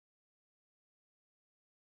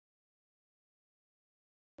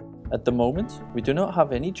At the moment, we do not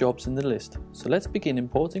have any jobs in the list, so let's begin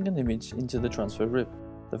importing an image into the TransferRIP.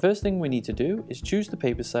 The first thing we need to do is choose the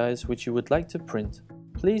paper size which you would like to print.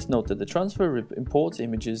 Please note that the TransferRIP imports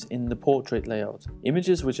images in the portrait layout.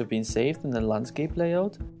 Images which have been saved in the landscape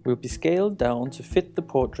layout will be scaled down to fit the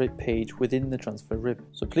portrait page within the TransferRIP.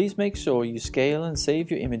 So please make sure you scale and save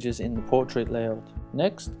your images in the portrait layout.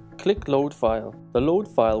 Next, click Load File. The Load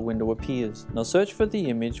File window appears. Now search for the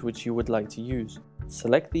image which you would like to use.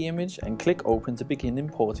 Select the image and click Open to begin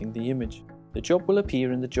importing the image. The job will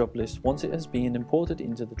appear in the job list once it has been imported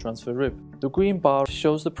into the TransferRIP. The green bar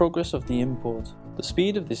shows the progress of the import. The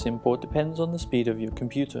speed of this import depends on the speed of your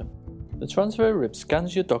computer. The TransferRIP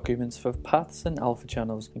scans your documents for paths and alpha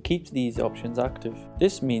channels and keeps these options active.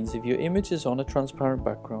 This means if your image is on a transparent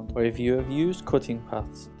background or if you have used cutting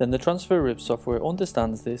paths, then the TransferRIP software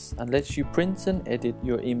understands this and lets you print and edit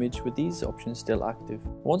your image with these options still active.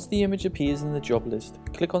 Once the image appears in the job list,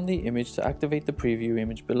 click on the image to activate the preview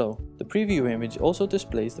image below. The preview image also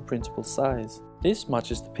displays the printable size. This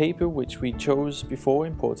matches the paper which we chose before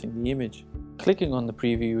importing the image. Clicking on the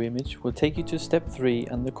preview image will take you to step 3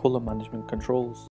 and the color management controls.